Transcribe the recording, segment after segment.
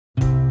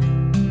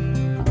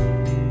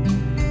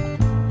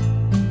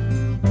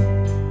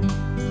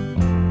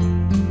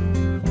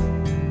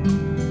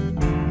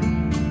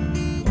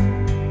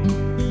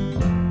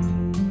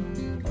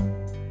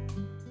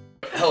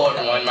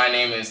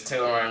name is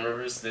Taylor Ryan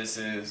Rivers. This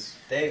is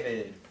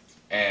David.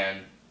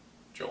 And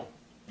Joel.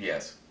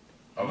 yes,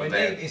 over My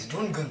there. name is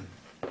Duncan.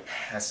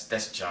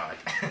 That's John.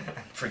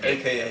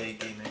 Forget. AKA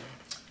Gay Man.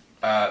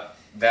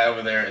 That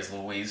over there is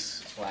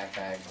Luis. Black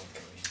bag.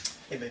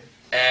 Hey, baby.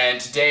 And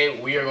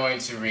today we are going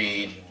to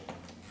read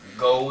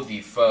Go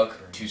the Fuck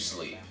to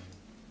Sleep.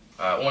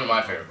 One of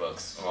my favorite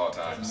books of all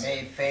time.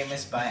 Made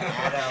famous by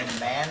Adam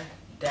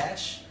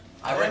Mandash.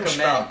 I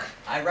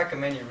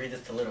recommend you read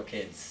this to little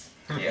kids.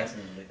 Yeah.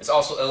 It's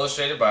also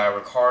illustrated by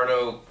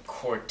Ricardo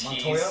Cortez.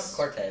 Montoya?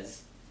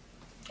 Cortez.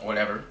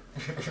 Whatever.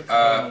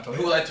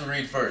 Who would like to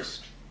read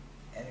first?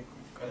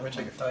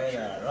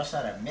 Montoya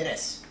Rosa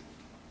Ramirez.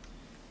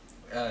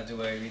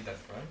 Do I read the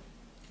front?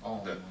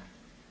 Oh.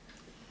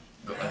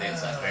 Go on the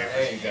inside.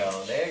 There you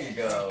go. There you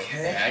go.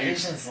 Okay, Yeah, you-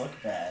 Asians look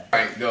bad.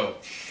 Alright, go.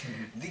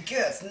 The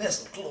cats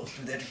nestle close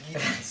to their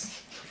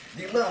kittens.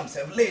 The lambs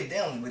have laid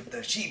down with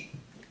the sheep.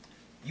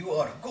 You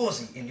are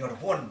cozy in your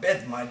warm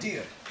bed, my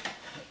dear.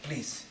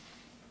 Please,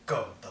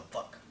 go the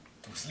fuck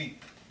to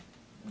sleep.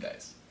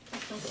 Guys.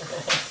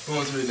 Who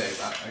wants to read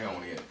next? I don't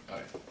want to get.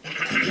 Alright.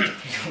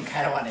 You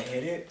kind of want to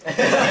hit it?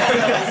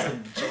 It's a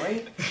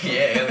joint?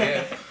 Yeah, hell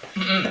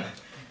yeah.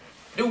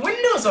 The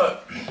windows are.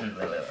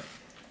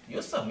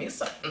 You're so miss.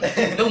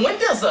 The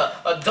windows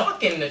are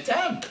dark in the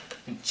town.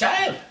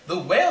 Child, the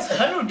whales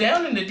huddle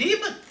down in the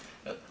deep.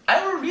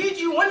 I will read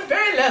you one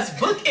very last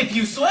book if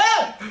you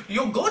swear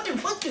you'll go to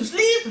fuck to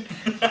sleep.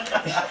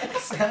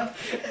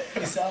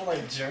 You sound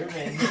like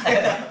German.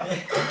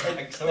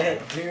 Like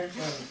that dude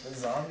from the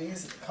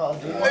zombies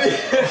called Duty.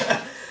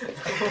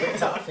 Rick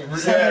Toppin.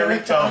 Yeah,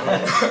 Rick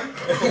Toppin.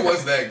 Who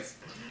was next?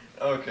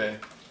 Okay.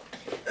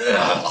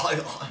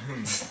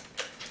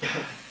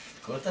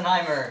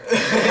 Guttenheimer.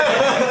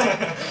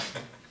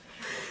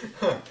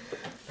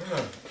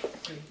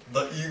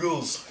 The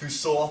eagles who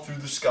soar through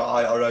the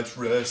sky are at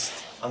rest,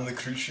 and the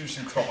creatures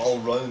who crawl,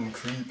 run, and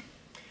creep.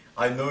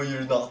 I know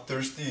you're not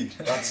thirsty.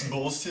 That's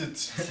bullshit.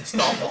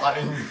 Stop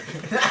lying.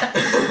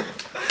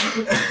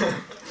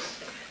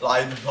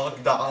 Lie the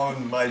fuck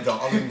down, my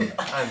darling,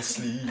 and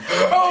sleep.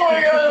 Oh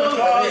my god,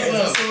 that was Is awesome!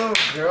 this a little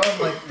girl in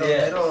like the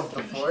Yeah. middle of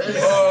the forest?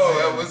 Oh,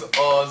 that was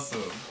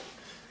awesome.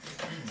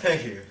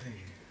 Thank you.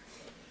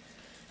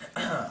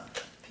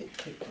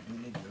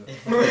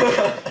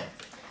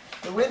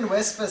 The wind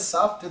whispers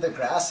soft to the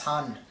grass,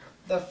 hon.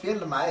 The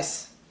field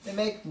mice, they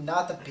make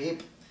not a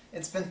peep.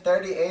 It's been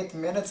 38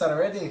 minutes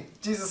already.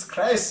 Jesus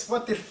Christ,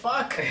 what the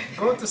fuck?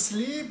 Go to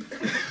sleep. That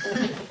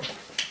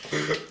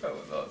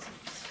was awesome.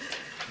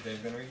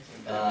 Dave gonna read?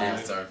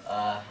 David's turn.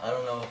 I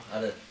don't know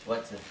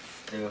what to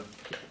do.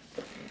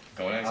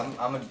 Go next.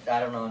 I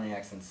don't know any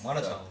accents.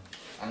 Monotone. So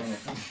I'm gonna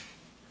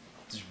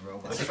just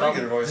robot. That's a pretty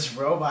good voice. Just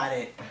robot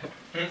it.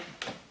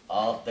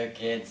 All the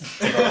kids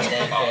from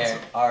daycare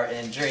are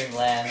in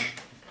dreamland.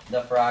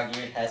 The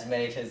froggy has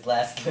made his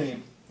last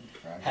sleep.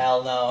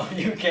 Hell no,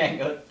 you can't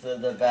go to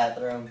the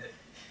bathroom.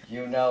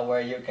 You know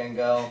where you can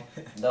go.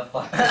 The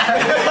fuck.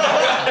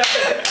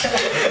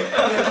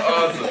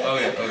 Awesome.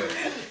 Okay.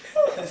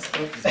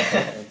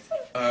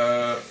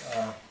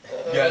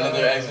 You got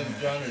another accent,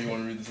 John, or you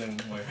want to read the same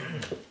way?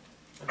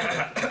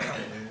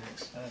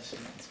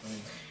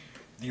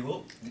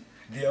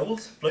 The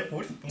owls fly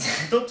forth from the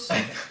treetops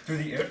through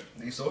the air.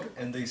 They soar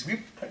and they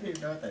sweep. I don't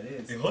even know what that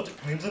is. A hot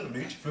crimson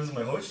rage fills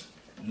my heart.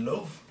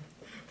 Love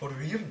for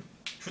real.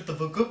 Shut the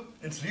fuck up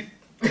and sleep.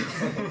 That's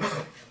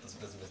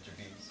Mr.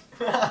 Beast.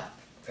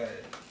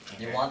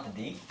 You want the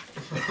D?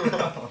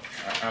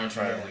 I'm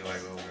trying to really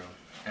like little girl.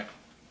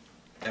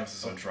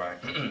 Emphasis on try.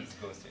 It's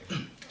Ghost here.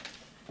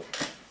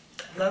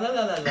 La la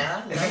la la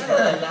la la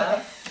la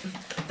la.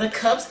 The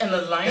cubs and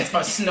the lions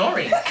are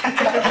snoring.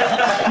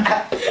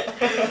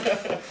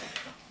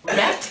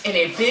 Wrapped in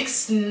a big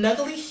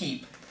snuggly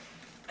heap.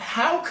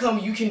 How come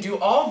you can do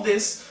all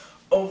this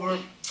over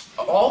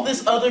all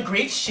this other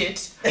great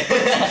shit, but you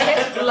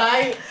can't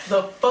lie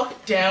the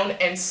fuck down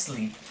and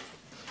sleep?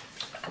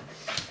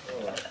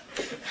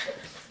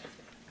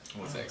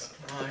 What's next?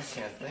 Oh, I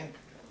can't think.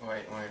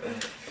 Wait.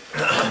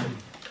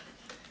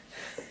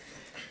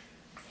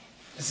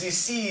 The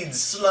seeds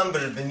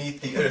slumber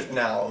beneath the earth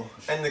now,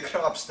 and the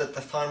crops that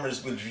the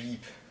farmers will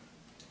reap.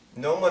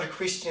 No more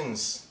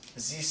questions.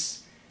 This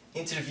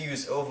interview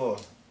is over.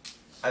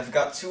 I've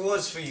got 2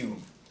 words for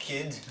you,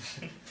 kid.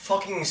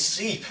 Fucking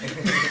sleep.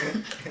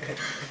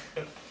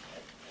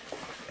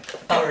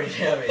 I'll read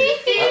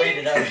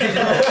it.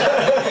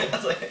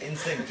 That's like an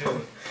instinct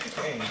too.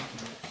 Hey.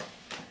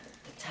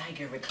 The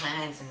tiger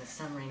reclines in the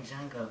summering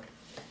jungle.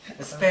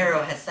 The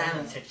sparrow has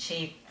silenced her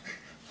cheek.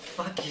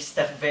 Fuck your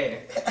stuffed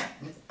bear.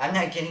 I'm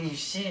not getting you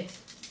shit.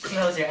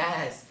 Close your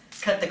eyes.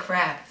 Cut the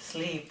crap.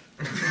 Sleep.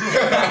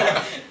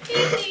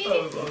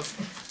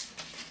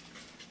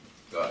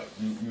 Alright,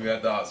 you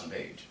got the awesome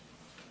page.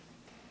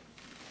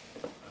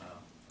 What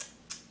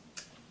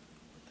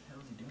the hell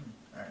is he doing?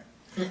 Alright.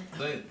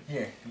 Good.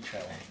 Here, you try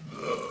one.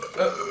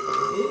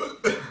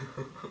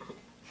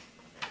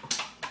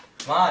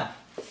 Come on.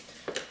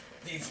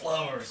 The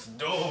flowers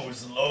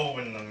doze low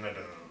in the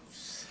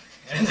meadows,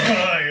 And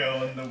I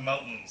on the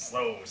mountain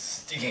so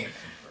steep.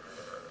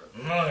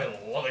 My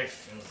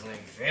life is a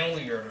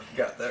failure.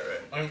 Got that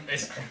right.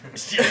 It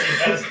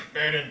has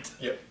burdened.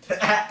 Yep.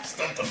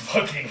 Stop the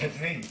fucking with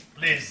me,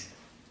 please.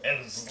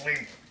 And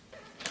sleep.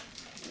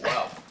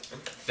 Wow.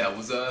 That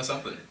was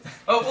something.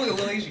 Oh, look at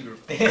little Asian girl.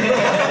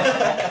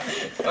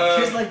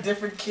 There's like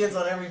different kids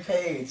on every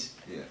page.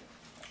 Yeah.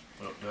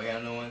 Do I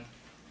got another one?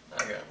 I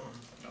got one.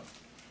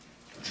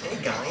 Hey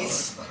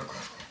guys,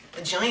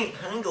 the giant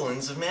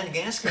pangolins of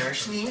Madagascar are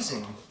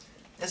sneezing.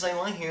 As I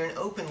lie here and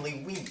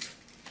openly weep.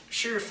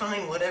 Sure,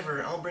 fine,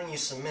 whatever, I'll bring you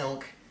some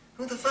milk.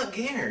 Who the fuck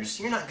cares?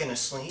 You're not gonna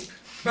sleep.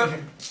 You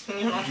want to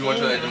try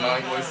that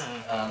demonic voice?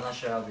 I'm not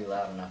sure I'll be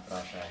loud enough, but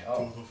I'll try.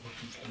 Oh.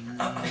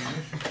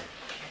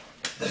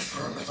 This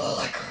room is all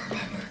I can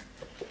remember.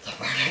 The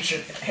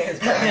furniture. Hey, it's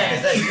Batman.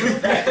 Is that you?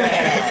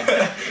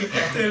 Batman.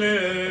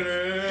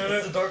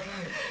 It's the Dark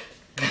Knight.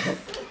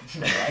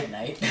 Night,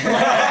 night.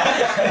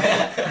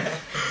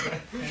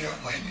 When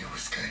you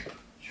escape,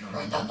 you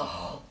run down the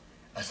hall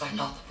as I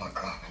knock the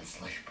fuck off and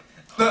sleep.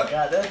 Oh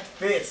God, that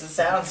fits. It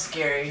sounds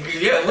scary.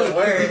 Yeah, The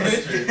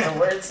words. The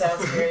words sound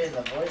scary and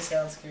the voice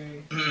sounds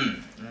scary. Do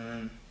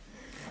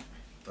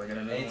I got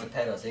another Hey, it's a one?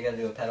 pedo, so you gotta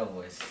do a pedo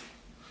voice.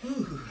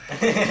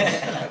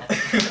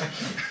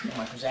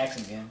 Michael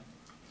Jackson again.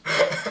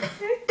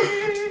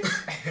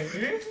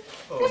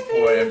 Oh,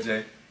 poor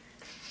MJ.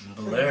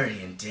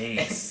 Blurry in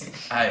days,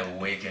 I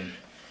awaken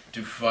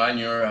to find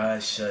your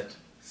eyes shut.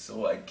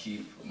 So I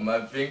keep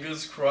my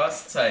fingers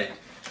crossed tight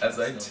as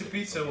I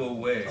tippy-toe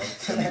away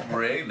and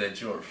pray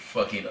that you're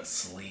fucking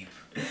asleep.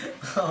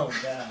 Oh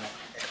God.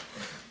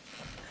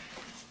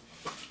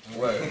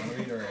 What?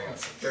 Read or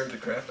Scared the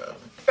crap out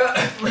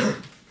of me.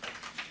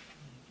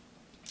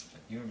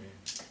 you or me?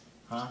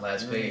 Huh?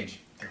 Last page.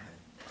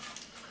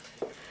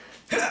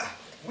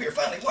 We're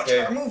finally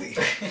watching our movie.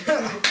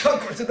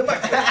 Welcome to the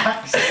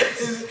microphone.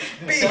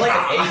 You sound like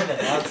an Asian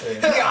announcer.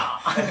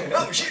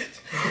 Oh shit.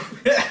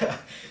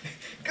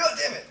 God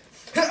damn it.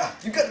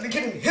 You gotta be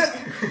kidding me.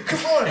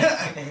 Come on.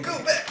 Go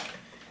back.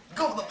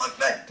 Go the fuck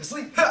back to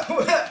sleep. Oh,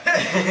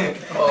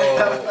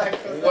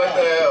 what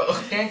the hell?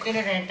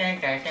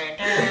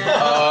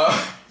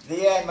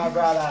 The end, my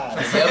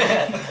brother.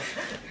 Yep.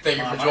 Thank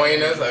you for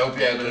joining us. I hope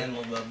you had a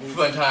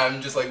fun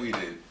time just like we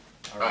did.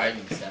 Alright,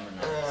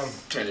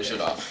 Seminars. turn this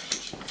shit off.